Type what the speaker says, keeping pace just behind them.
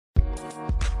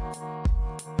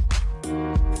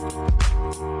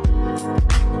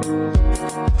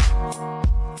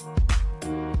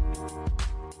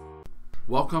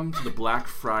Welcome to the Black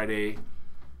Friday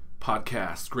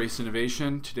podcast, Grace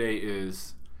Innovation. Today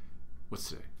is, what's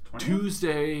today? 20th?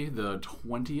 Tuesday the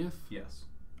 20th? Yes.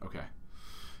 Okay.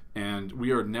 And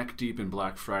we are neck deep in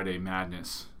Black Friday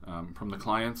madness from the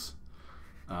clients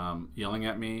yelling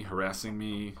at me,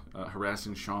 harassing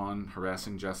Sean,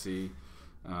 harassing Jesse,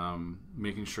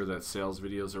 making sure that sales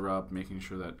videos are up, making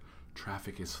sure that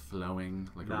traffic is flowing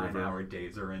like a river. 9-hour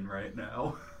days are in right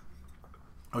now.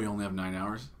 Oh, you only have 9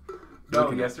 hours?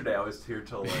 No, yesterday I was here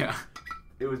till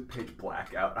it was pitch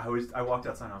black out. I walked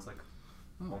outside and I was like,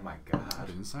 oh my god. I've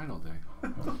been inside all day.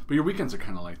 But your weekends are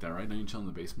kind of like that, right? Don't you chill in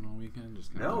the basement all weekend?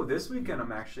 No, this weekend I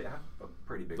have a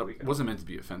pretty big weekend. It wasn't meant to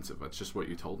be offensive. That's just what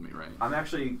you told me, right? I'm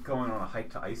actually going on a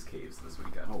hike to ice caves this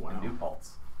weekend. Oh, wow. In New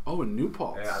Paltz. Oh, in New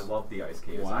Paltz. Yeah, I love the ice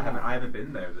caves. Wow. I haven't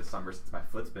been there this summer since my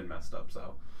foot's been messed up,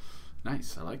 so.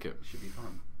 Nice, I like it. It should be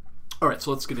fun. All right,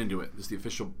 so let's get into it. This is the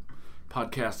official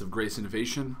podcast of Grace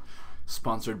Innovation,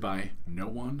 sponsored by no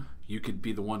one. You could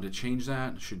be the one to change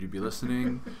that, should you be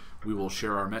listening. We will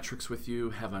share our metrics with you,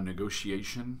 have a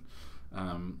negotiation.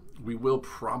 We will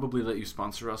probably let you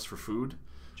sponsor us for food.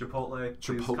 Chipotle,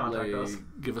 please contact us.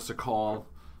 Give us a call.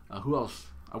 Who else?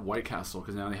 White Castle,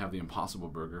 because now they have the Impossible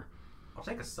Burger. I'll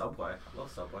take a Subway. I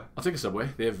love Subway. I'll take a Subway.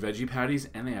 They have veggie patties,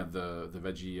 and they have the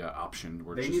veggie option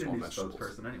where it's just all vegetables.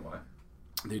 They need a new spokesperson anyway.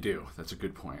 They do. That's a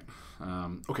good point.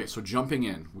 Okay, so jumping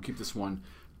in. We'll keep this one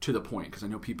to the point because I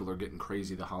know people are getting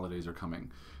crazy. The holidays are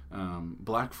coming.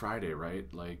 Black Friday,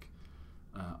 right? Like,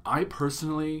 I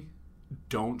personally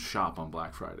don't shop on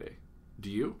Black Friday.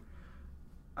 Do you?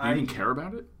 Do you even care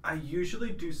about it? I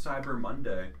usually do Cyber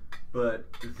Monday, but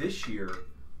this year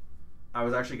I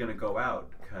was actually going to go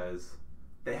out because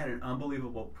they had an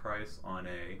unbelievable price on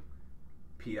a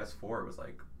PS4. It was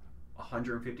like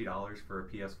 $150 for a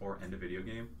PS4 and a video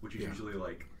game, which is usually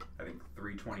like, I think,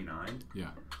 $329.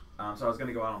 Yeah. So I was going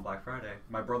to go out on Black Friday.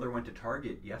 My brother went to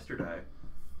Target yesterday.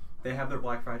 They have their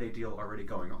Black Friday deal already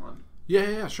going on.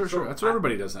 Yeah, sure. That's what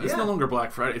everybody does now. It's no longer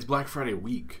Black Friday. It's Black Friday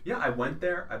week. Yeah, I went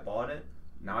there. I bought it.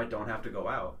 Now I don't have to go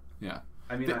out. Yeah.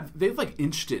 I mean, they've like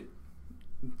inched it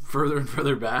further and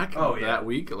further back that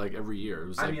week, like every year. It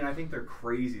was I mean, I think their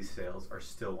crazy sales are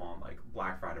still on like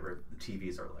Black Friday where the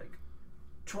TVs are like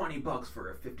 $20 for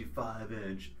a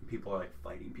 55-inch. People are like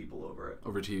fighting people over it.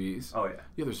 Over TVs? Oh, yeah.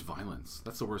 Yeah, there's violence.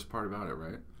 That's the worst part about it,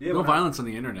 right? Yeah, no violence on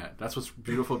the internet. That's what's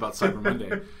beautiful about Cyber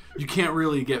Monday. You can't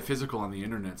really get physical on the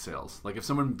internet sales. Like if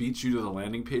someone beats you to the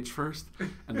landing page first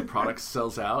and the product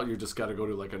sells out, you just got to go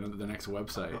to like the next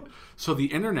website. So the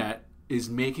internet is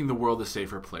making the world a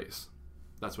safer place.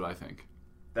 That's what I think.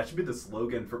 That should be the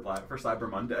slogan for Cyber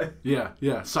Monday. Yeah.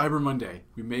 Cyber Monday.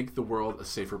 We make the world a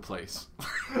safer place.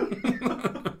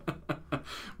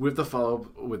 We have to follow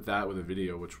up with that with a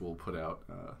video, which we'll put out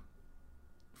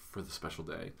for the special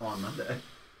day. On Monday.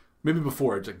 Maybe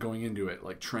before, just going into it,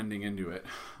 like trending into it.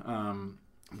 I'm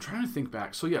trying to think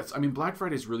back. So yes, I mean, Black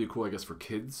Friday is really cool, I guess, for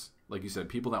kids. Like you said,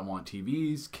 people that want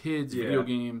TVs, kids, video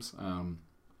games.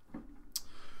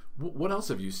 What else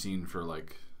have you seen for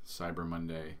like Cyber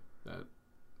Monday that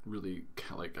really,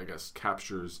 like, I guess,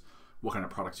 captures what kind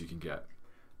of products you can get?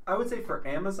 I would say for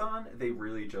Amazon, they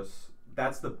really just,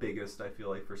 that's the biggest, I feel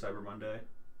like, for Cyber Monday.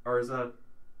 Or is that,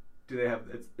 do they have,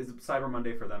 is it Cyber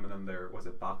Monday for them and then was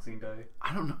it Boxing Day?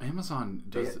 I don't know. Amazon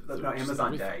does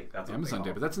Amazon Day. That's what Amazon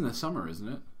Day, but that's in the summer, isn't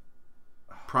it?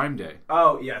 Prime Day.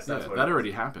 Oh, yes, that's what that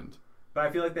already happened. But I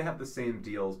feel like they have the same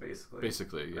deals, basically.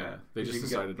 Basically, yeah. They just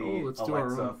decided, let's do our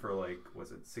Alexa own. for like,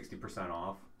 was it 60%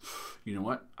 off? You know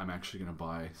what? I'm actually going to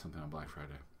buy something on Black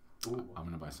Friday. Ooh. I'm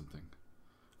going to buy something.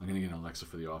 I'm going to get an Alexa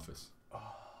for the office. Oh.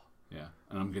 Yeah.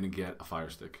 And I'm going to get a Fire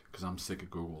Stick because I'm sick of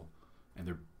Google.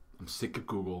 I'm sick of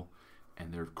Google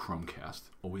and their Chromecast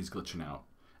always glitching out.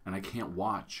 And I can't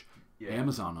watch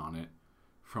Amazon on it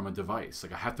from a device.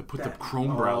 Like I have to put the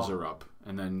Chrome browser up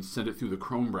and then send it through the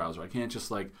Chrome browser. I can't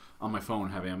just like on my phone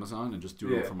have Amazon and just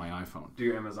do it from my iPhone. Do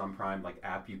your Amazon Prime like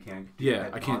app you can't do. Yeah,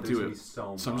 I can't do it.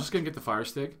 So I'm just going to get the Fire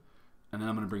Stick and then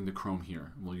I'm going to bring the Chrome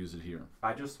here and we'll use it here.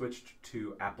 I just switched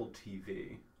to Apple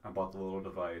TV. I bought the little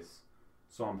device.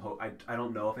 So I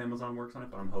don't know if Amazon works on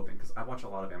it, but I'm hoping because I watch a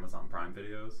lot of Amazon Prime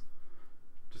videos.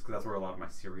 Just because that's where a lot of my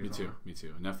series are. Me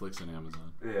too. Netflix and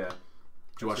Amazon. Yeah.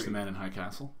 Did you watch The Man in High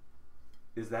Castle?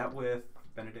 Is that with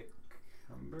Benedict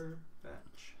Cumberbatch?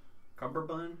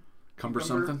 Cumberbun? Cumber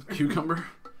something? Cucumber?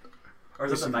 Or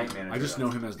is it the Night Manager? I just know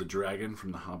him as the dragon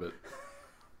from The Hobbit.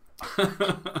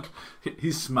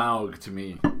 He's Smaug to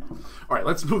me. All right,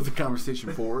 let's move the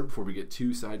conversation forward before we get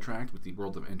too sidetracked with the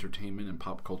world of entertainment and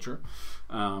pop culture.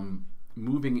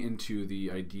 moving into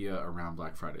the idea around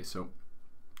Black Friday. So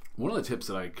one of the tips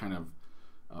that I kind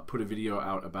of put a video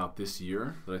out about this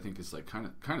year that I think is like kind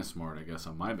of smart, I guess,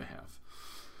 on my behalf.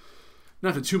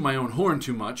 Not to toot my own horn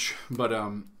too much, but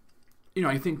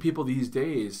I think people these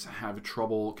days have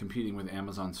trouble competing with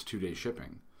Amazon's 2-day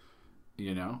shipping.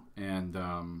 And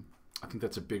I think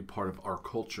that's a big part of our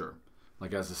culture.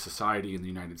 Like as a society in the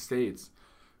United States,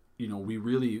 we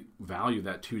really value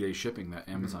that 2-day shipping that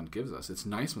Amazon gives us. It's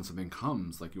nice when something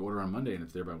comes, like you order on Monday and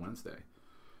it's there by Wednesday.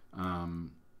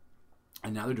 And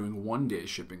now they're doing 1-day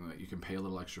shipping that you can pay a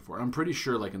little extra for. And I'm pretty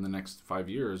sure like in the next 5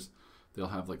 years, they'll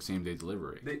have like same-day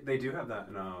delivery. They do have that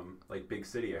in like big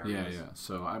city areas. Yeah.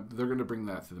 So they're going to bring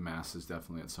that to the masses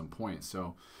definitely at some point.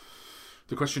 So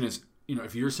the question is,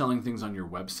 if you're selling things on your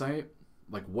website,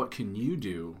 like what can you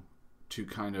do to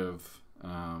kind of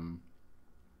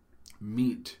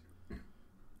meet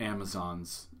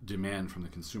Amazon's demand from the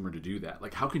consumer to do that?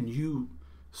 Like how can you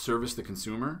service the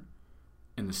consumer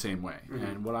in the same way? Mm-hmm.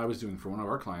 And what I was doing for one of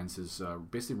our clients is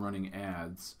basically running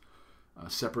ads,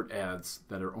 separate ads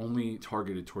that are only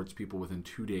targeted towards people within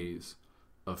 2 days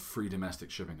of free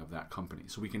domestic shipping of that company.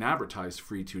 So we can advertise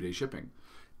free 2-day shipping.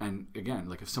 And again,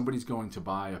 like if somebody's going to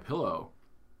buy a pillow,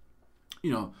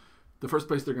 the first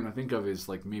place they're going to think of is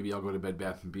like maybe I'll go to Bed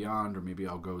Bath & Beyond, or maybe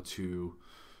I'll go to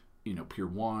Pier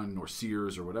 1 or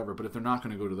Sears or whatever. But if they're not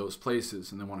going to go to those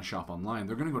places and they want to shop online,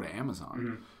 they're going to go to Amazon.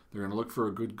 Mm-hmm. They're going to look for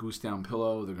a good goose down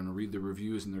pillow. They're going to read the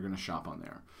reviews and they're going to shop on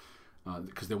there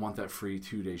because they want that free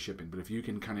 2-day shipping. But if you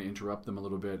can kind of interrupt them a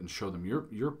little bit and show them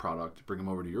your product, bring them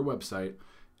over to your website,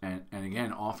 and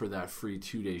again offer that free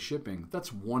 2-day shipping,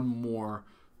 that's one more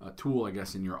tool, I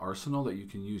guess, in your arsenal that you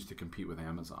can use to compete with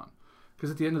Amazon. Because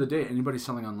at the end of the day, anybody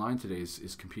selling online today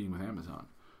is competing with Amazon,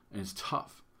 and it's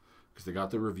tough. Because they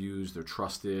got the reviews, they're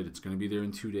trusted, it's going to be there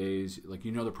in 2 days. Like,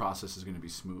 the process is going to be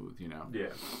smooth, Yeah.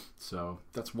 So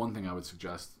that's one thing I would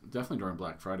suggest, definitely during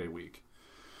Black Friday week.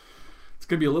 It's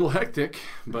going to be a little hectic,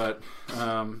 but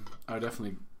I would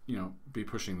definitely, be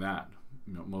pushing that,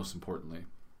 most importantly.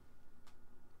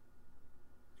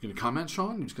 You going to comment,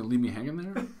 Sean? You're just going to leave me hanging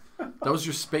there? That was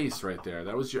your space right there.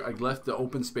 I left the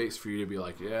open space for you to be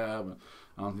like, yeah, but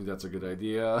I don't think that's a good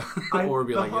idea. Or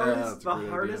be like, yeah, that's a good idea. The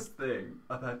hardest thing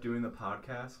about doing the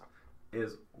podcast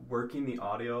is working the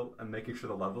audio and making sure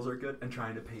the levels are good and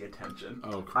trying to pay attention.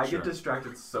 Oh, I get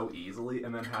distracted so easily,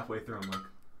 and then halfway through I'm like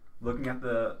looking at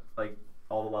the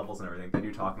all the levels and everything. Then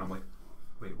you're talking, I'm like,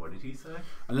 wait, what did he say?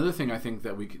 Another thing I think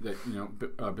that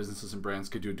businesses and brands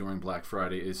could do during Black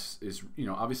Friday is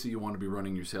obviously you want to be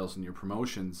running your sales and your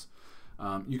promotions.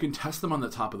 You can test them on the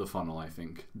top of the funnel, I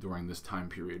think, during this time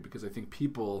period, because I think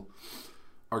people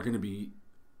are going to be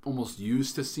almost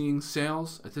used to seeing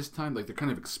sales at this time. Like they're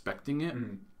kind of expecting it.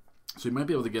 Mm-hmm. So you might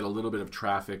be able to get a little bit of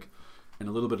traffic and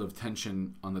a little bit of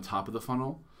tension on the top of the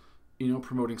funnel,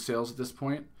 promoting sales at this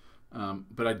point.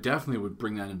 But I definitely would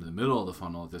bring that into the middle of the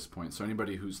funnel at this point. So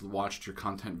anybody who's watched your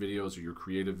content videos or your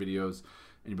creative videos,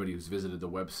 anybody who's visited the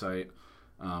website,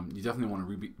 you definitely want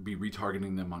to be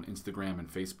retargeting them on Instagram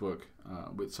and Facebook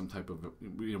with some type of,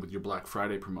 with your Black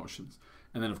Friday promotions.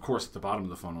 And then, of course, at the bottom of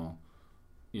the funnel,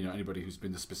 anybody who's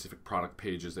been to specific product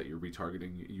pages that you're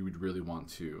retargeting, you would really want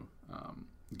to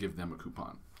give them a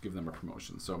coupon, give them a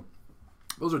promotion. So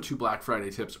those are 2 Black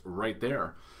Friday tips right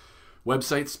there.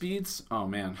 Website speeds, oh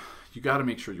man, you got to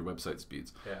make sure your website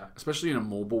speeds. Yeah. Especially in a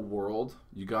mobile world,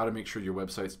 you got to make sure your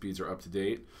website speeds are up to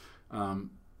date.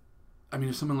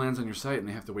 If someone lands on your site and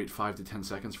they have to wait 5 to 10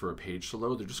 seconds for a page to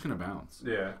load, they're just going to bounce.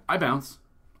 Yeah. I bounce.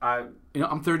 I'm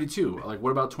 32. Like,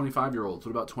 what about 25-year-olds?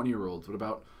 What about 20-year-olds? What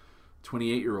about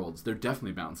 28-year-olds? They're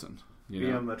definitely bouncing.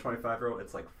 I'm the 25-year-old.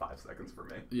 It's like 5 seconds for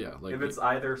me. Yeah. Like if it's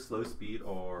either slow speed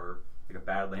or like a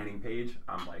bad landing page,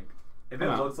 I'm like, if it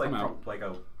looks like like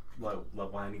a low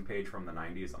landing page from the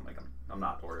 90s, I'm like, I'm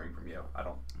not ordering from you. I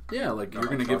don't. Yeah, like you're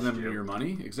going to give them your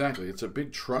money. Exactly. It's a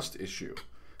big trust issue.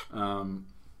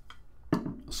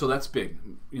 So that's big.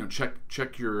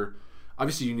 Check your.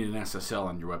 Obviously, you need an SSL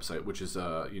on your website, which is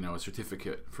a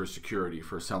certificate for security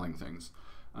for selling things.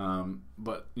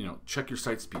 But check your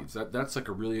site speeds. That's like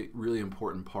a really, really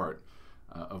important part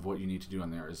of what you need to do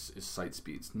on there is site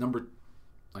speeds.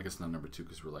 I guess not number 2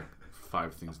 because we're like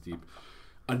 5 things deep.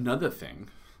 Another thing,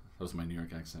 that was my New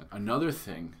York accent. Another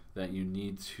thing that you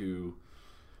need to,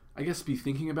 I guess, be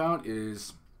thinking about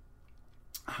is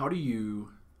how do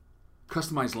you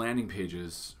customize landing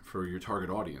pages for your target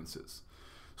audiences.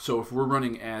 So if we're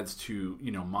running ads to,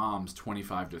 moms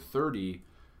 25 to 30,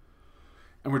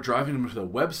 and we're driving them to the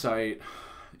website,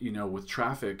 with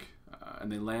traffic,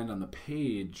 and they land on the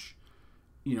page,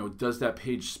 does that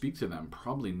page speak to them?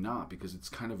 Probably not, because it's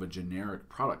kind of a generic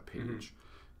product page.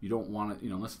 You don't want to,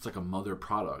 unless it's like a mother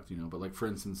product, but like for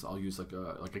instance, I'll use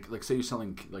like say you're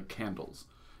selling like candles,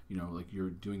 like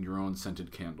you're doing your own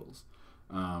scented candles.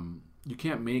 You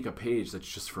can't make a page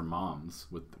that's just for moms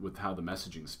with how the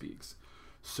messaging speaks.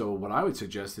 So what I would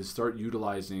suggest is start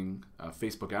utilizing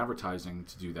Facebook advertising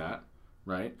to do that,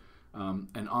 right?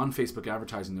 And on Facebook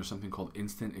advertising, there's something called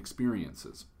instant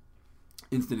experiences.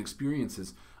 Instant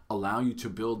experiences allow you to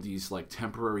build these like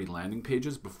temporary landing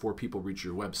pages before people reach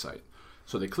your website.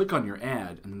 So they click on your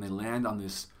ad and then they land on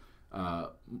this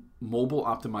mobile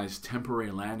optimized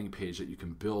temporary landing page that you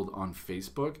can build on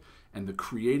Facebook. And the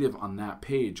creative on that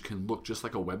page can look just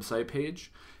like a website page,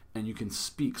 and you can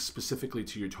speak specifically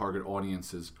to your target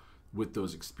audiences with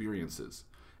those experiences.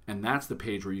 And that's the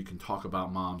page where you can talk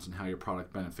about moms and how your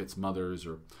product benefits mothers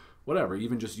or whatever.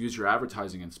 Even just use your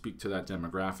advertising and speak to that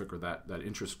demographic or that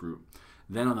interest group.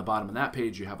 Then on the bottom of that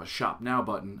page, you have a Shop Now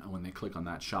button. And when they click on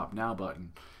that Shop Now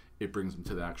button, it brings them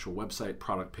to the actual website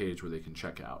product page where they can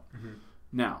check out. Mm-hmm.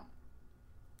 Now,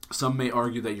 some may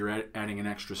argue that you're adding an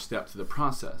extra step to the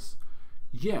process.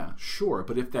 Yeah, sure.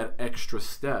 But if that extra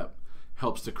step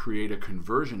helps to create a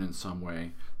conversion in some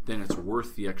way, then it's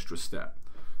worth the extra step.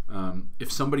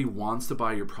 If somebody wants to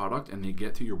buy your product and they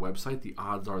get to your website, the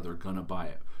odds are they're going to buy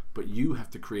it. But you have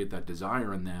to create that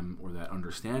desire in them or that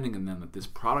understanding in them that this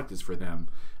product is for them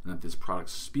and that this product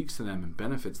speaks to them and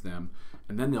benefits them,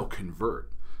 and then they'll convert.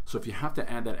 So if you have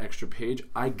to add that extra page,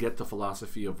 I get the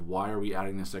philosophy of why are we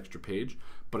adding this extra page,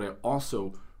 but I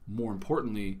also, more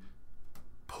importantly,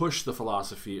 push the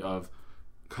philosophy of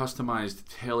customized,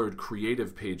 tailored,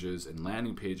 creative pages and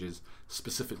landing pages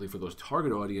specifically for those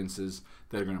target audiences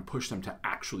that are going to push them to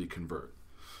actually convert.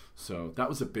 So that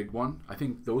was a big one. I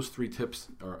think those 3 tips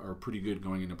are pretty good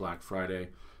going into Black Friday,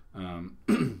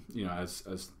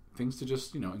 as things to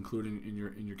just include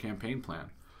in your campaign plan.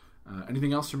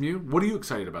 Anything else from you? What are you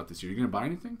excited about this year? Are you going to buy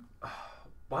anything?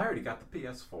 Well, I already got the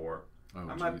PS4.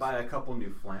 I might buy a couple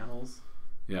new flannels.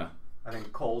 Yeah. I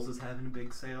think Kohl's is having a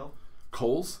big sale.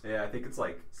 Kohl's? Yeah, I think it's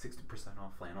like 60%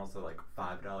 off flannels. They're like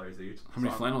 $5 each. How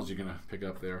many flannels are you going to pick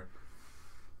up there?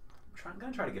 I'm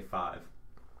going to try to get 5.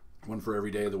 One for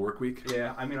every day of the work week?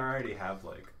 Yeah, I mean, I already have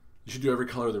like... You should do every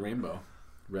color of the rainbow.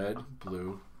 Red,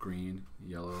 blue, green,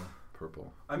 yellow,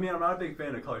 purple. I mean, I'm not a big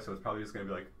fan of color, so it's probably just going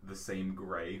to be like the same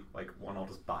gray. Like one I'll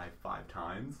just buy 5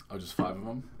 times. Oh, just 5 of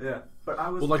them? Yeah. But I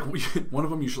was... Well, like, one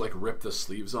of them you should like rip the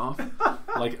sleeves off.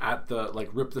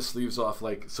 Rip the sleeves off,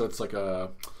 like, so it's like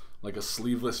a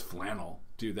sleeveless flannel.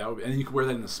 Dude, that would be, and you could wear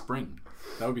that in the spring.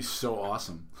 That would be so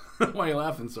awesome. Why are you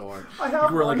laughing so hard? I have you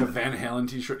could wear one. like a Van Halen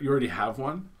t-shirt. You already have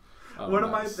one? Oh, one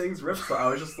of my things ripped, so I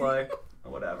was just like,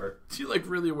 whatever. Do you like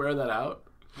really wear that out?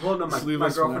 Well, no, my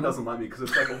girlfriend flannel? doesn't let me because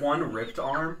it's like one ripped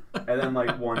arm and then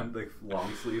like one like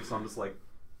long sleeve, so I'm just like...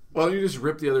 Well, you just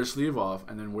rip the other sleeve off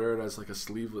and then wear it as like a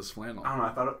sleeveless flannel. I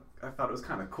don't know. I thought it was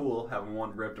kind of cool having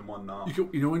one ripped and one not. You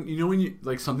know when you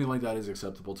like something like that is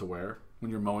acceptable to wear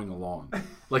when you're mowing the lawn.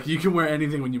 Like you can wear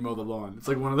anything when you mow the lawn. It's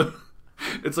like one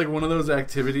of those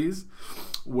activities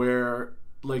where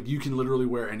like you can literally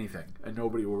wear anything and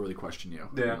nobody will really question you.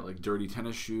 Yeah. Like dirty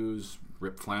tennis shoes,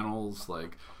 ripped flannels,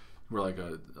 like wear like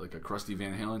a crusty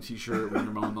Van Halen t-shirt when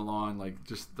you're mowing the lawn. Like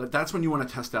just that's when you want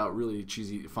to test out really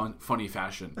cheesy, funny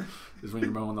fashion is when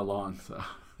you're mowing the lawn. So.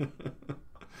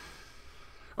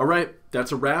 All right,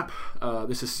 that's a wrap.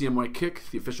 This is CMY Kick,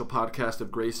 the official podcast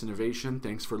of Grace Innovation.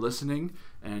 Thanks for listening,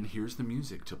 and here's the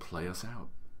music to play us out.